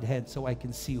raise your right hand so I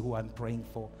can see who I'm praying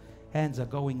for? Hands are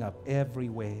going up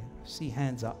everywhere. See,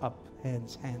 hands are up.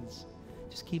 Hands.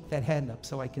 Just keep that hand up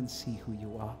so I can see who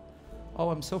you are.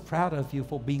 Oh, I'm so proud of you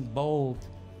for being bold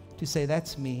to say,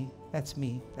 that's me, that's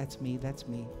me, that's me, that's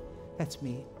me, that's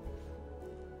me.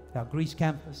 Our Greece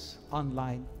campus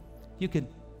online, you can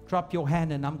drop your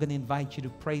hand and I'm going to invite you to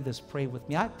pray this prayer with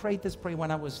me. I prayed this prayer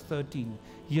when I was 13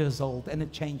 years old and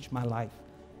it changed my life.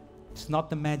 It's not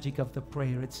the magic of the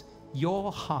prayer. It's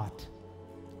your heart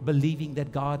believing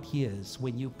that God hears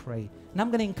when you pray. And I'm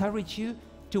going to encourage you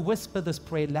to whisper this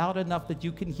prayer loud enough that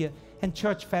you can hear. And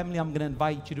church family, I'm going to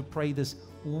invite you to pray this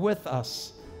with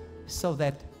us so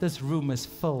that this room is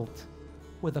filled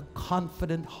with a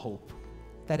confident hope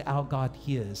that our God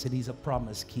hears and He's a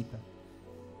promise keeper.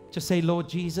 Just say, Lord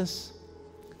Jesus,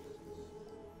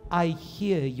 I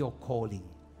hear your calling.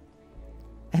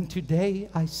 And today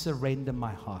I surrender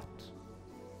my heart.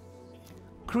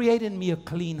 Create in me a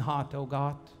clean heart, O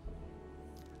God.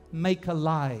 Make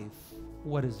alive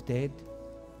what is dead.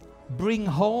 Bring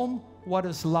home what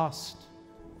is lost.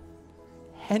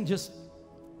 And just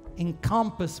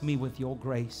encompass me with your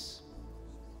grace.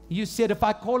 You said, if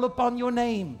I call upon your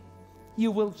name,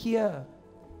 you will hear,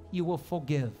 you will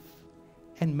forgive,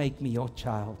 and make me your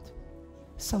child.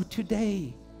 So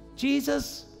today,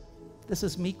 Jesus, this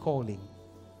is me calling.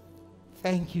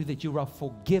 Thank you that you are a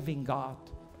forgiving God.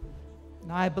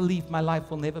 And I believe my life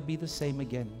will never be the same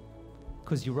again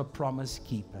because you're a promise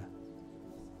keeper.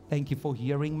 Thank you for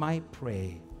hearing my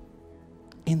prayer.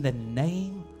 In the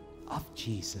name of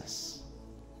Jesus.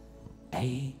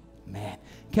 Amen.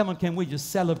 Come on, can we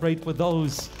just celebrate with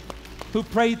those who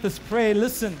prayed this prayer?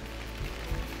 Listen,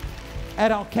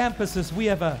 at our campuses, we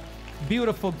have a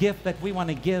beautiful gift that we want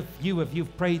to give you if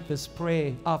you've prayed this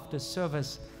prayer after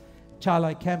service.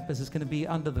 Charlotte campus is going to be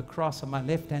under the cross on my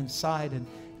left-hand side, and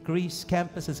Greece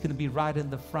campus is going to be right in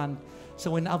the front.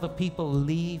 So when other people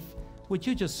leave, would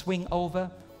you just swing over?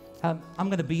 I'm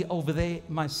going to be over there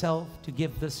myself to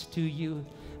give this to you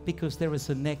because there is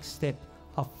a next step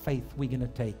of faith we're going to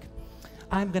take.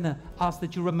 I'm going to ask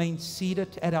that you remain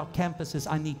seated at our campuses.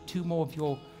 I need two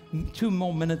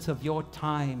more minutes of your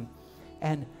time,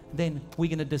 and then we're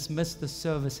going to dismiss the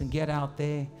service and get out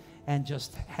there and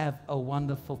just have a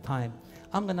wonderful time.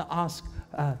 I'm going to ask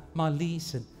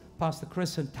Marlise and Pastor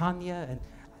Chris and Tanya, and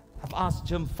I've asked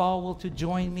Jim Farwell to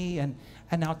join me, and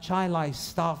our Child Life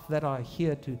staff that are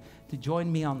here to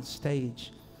join me on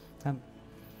stage.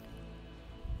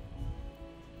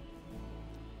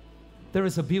 There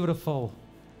is a beautiful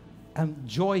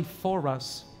joy for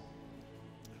us.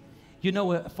 You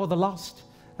know, for the last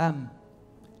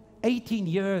 18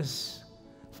 years,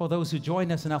 for those who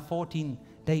join us in our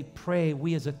 14-day prayer,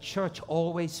 we as a church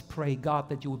always pray, God,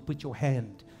 that you would put your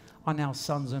hand on our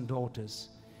sons and daughters,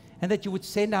 and that you would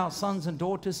send our sons and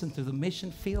daughters into the mission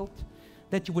field,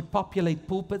 that you would populate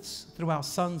pulpits through our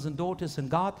sons and daughters, and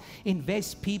God,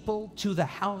 invest people to the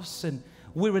house, and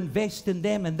we're investing in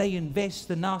them, and they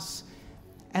invest in us.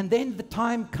 And then the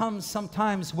time comes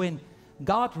sometimes when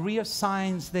God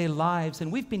reassigns their lives,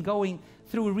 and we've been going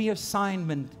through a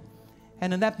reassignment.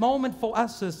 And in that moment for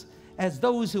us as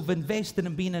those who've invested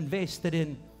and been invested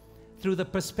in, through the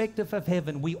perspective of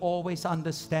heaven, we always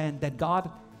understand that God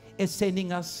is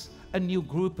sending us a new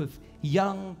group of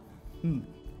young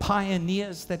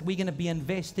pioneers that we're going to be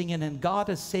investing in. And God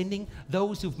is sending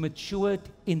those who've matured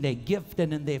in their gift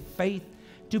and in their faith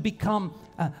to become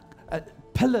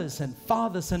pillars and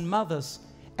fathers and mothers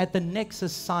at the next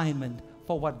assignment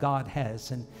for what God has.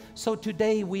 And so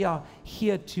today we are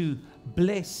here to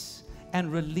bless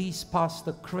and release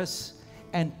Pastor Chris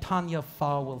and Tanya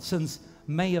Farwell. Since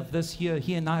May of this year,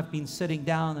 he and I have been sitting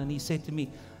down, and he said to me,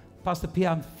 Pastor P,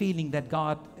 I'm feeling that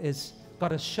God has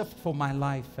got a shift for my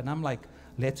life. And I'm like,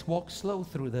 let's walk slow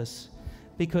through this.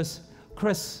 Because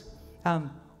Chris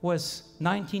was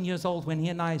 19 years old when he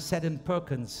and I sat in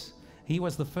Perkins. He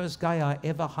was the first guy I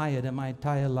ever hired in my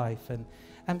entire life.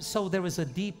 And so there was a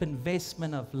deep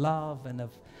investment of love and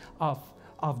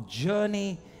of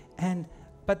journey.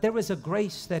 But there was a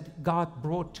grace that God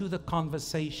brought to the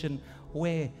conversation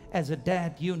where, as a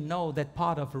dad, you know that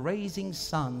part of raising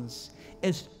sons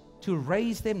is to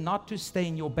raise them not to stay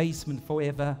in your basement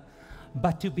forever,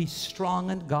 but to be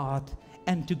strong in God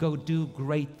and to go do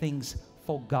great things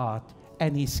for God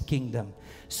and His kingdom.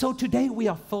 So today we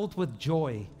are filled with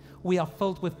joy. We are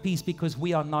filled with peace because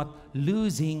we are not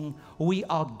losing, we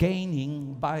are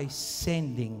gaining by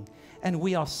sending. And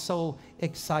we are so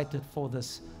excited for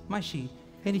this. Maishi,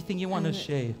 anything you want to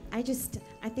share? I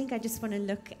think I just want to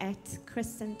look at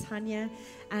Chris and Tanya,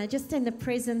 just in the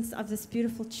presence of this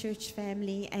beautiful church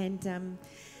family. And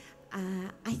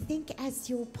I think as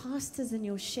your pastors and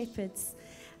your shepherds,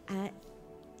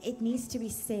 it needs to be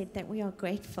said that we are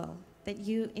grateful that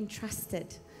you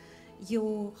entrusted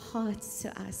your hearts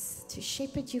to us to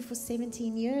shepherd you for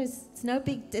 17 years.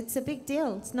 It's a big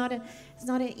deal. It's not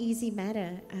an easy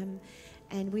matter.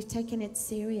 And we've taken it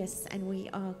serious, and we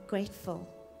are grateful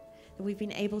that we've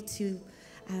been able to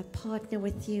partner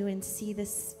with you and see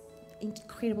this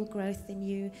incredible growth in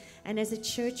you. And as a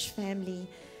church family,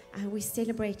 we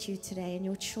celebrate you today and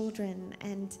your children,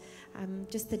 and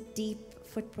just the deep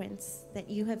footprints that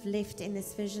you have left in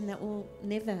this vision that will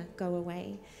never go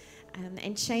away.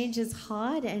 And change is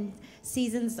hard, and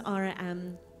seasons are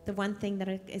the one thing that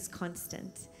is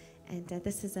constant. And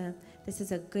this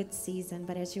is a good season.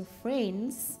 But as your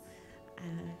friends,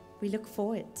 we look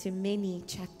forward to many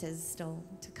chapters still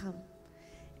to come.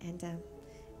 And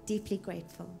deeply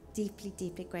grateful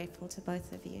to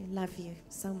both of you. Love you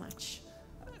so much.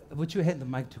 Would you hand the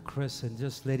mic to Chris and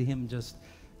just let him just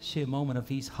share a moment of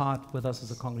his heart with us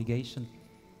as a congregation?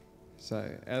 So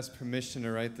I asked permission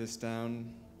to write this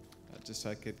down, just so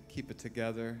I could keep it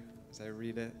together as I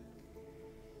read it.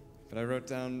 But I wrote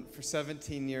down, for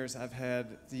 17 years, I've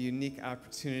had the unique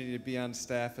opportunity to be on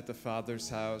staff at the Father's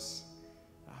House.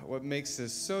 What makes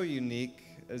this so unique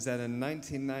is that in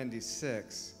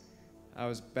 1996, I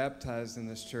was baptized in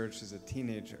this church as a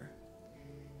teenager.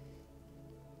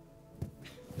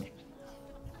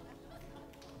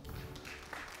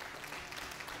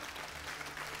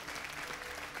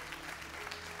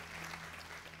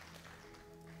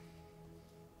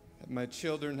 My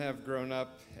children have grown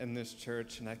up in this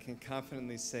church, and I can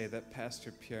confidently say that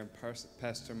Pastor Pierre and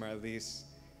Pastor Marlise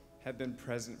have been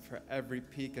present for every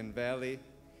peak and valley.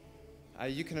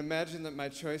 You can imagine that my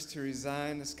choice to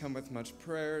resign has come with much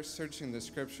prayer, searching the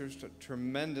scriptures, a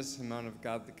tremendous amount of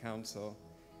godly counsel.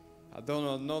 Though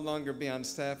I'll no longer be on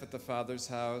staff at the Father's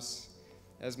House,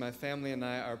 as my family and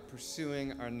I are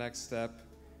pursuing our next step,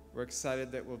 we're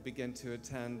excited that we'll begin to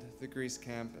attend the Greece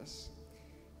campus.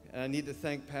 And I need to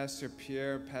thank Pastor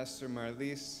Pierre, Pastor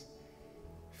Marlise,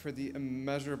 for the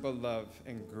immeasurable love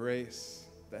and grace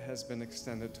that has been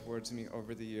extended towards me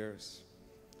over the years.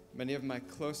 Many of my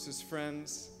closest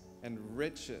friends and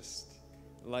richest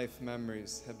life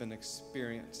memories have been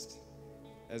experienced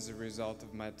as a result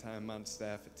of my time on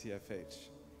staff at TFH.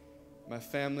 My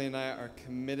family and I are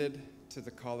committed to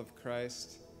the call of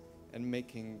Christ and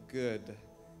making good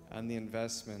on the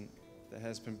investment that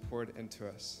has been poured into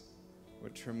us.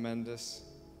 With tremendous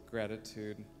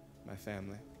gratitude, my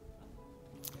family.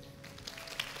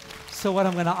 So what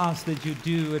I'm going to ask that you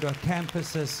do at our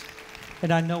campuses,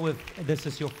 and I know if this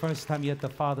is your first time you're at the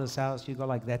Father's House, you go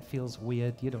like, that feels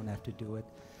weird. You don't have to do it.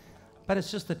 But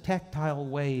it's just a tactile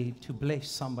way to bless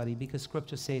somebody, because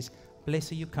Scripture says,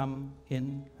 bless you come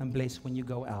in and bless when you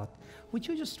go out. Would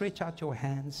you just stretch out your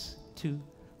hands to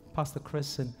Pastor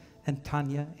Chris and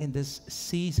Tanya in this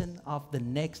season of the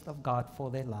next of God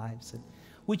for their lives? And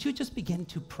would you just begin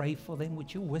to pray for them?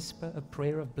 Would you whisper a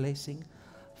prayer of blessing?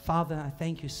 Father, I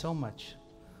thank you so much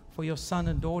for your son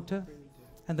and daughter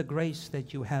and the grace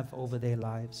that you have over their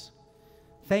lives.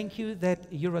 Thank you that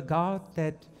you're a God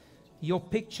that your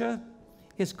picture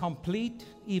is complete,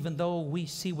 even though we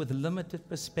see with limited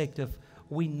perspective.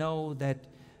 We know that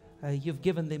you've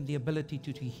given them the ability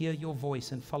to hear your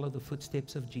voice and follow the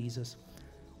footsteps of Jesus.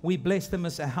 We bless them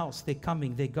as a house. They're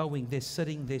coming, they're going, they're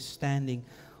sitting, they're standing.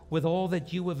 With all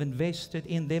that you have invested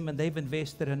in them and they've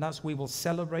invested in us, we will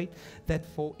celebrate that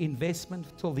for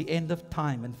investment till the end of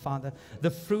time. And Father,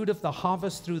 the fruit of the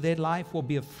harvest through their life will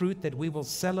be a fruit that we will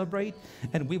celebrate,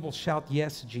 and we will shout,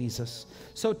 yes, Jesus.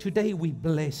 So today we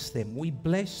bless them. We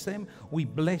bless them. We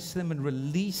bless them and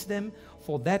release them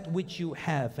for that which you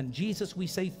have. And Jesus, we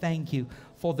say thank you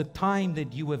for the time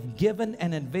that you have given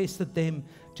and invested them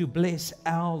to bless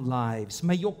our lives.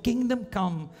 May your kingdom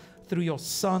come through your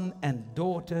son and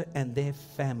daughter and their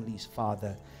families,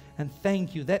 Father. And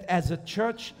thank you that as a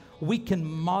church, we can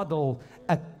model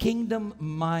a kingdom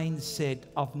mindset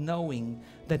of knowing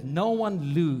that no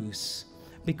one loses,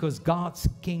 because God's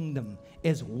kingdom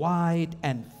is wide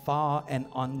and far and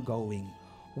ongoing.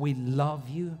 We love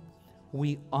you.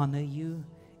 We honor you.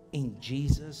 In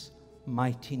Jesus'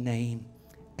 mighty name,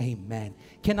 amen.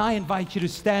 Can I invite you to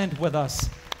stand with us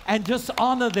and just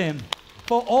honor them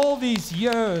for all these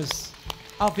years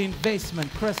of investment.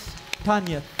 Chris,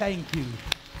 Tanya, thank you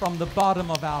from the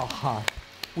bottom of our heart.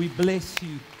 We bless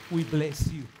you. We bless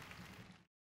you.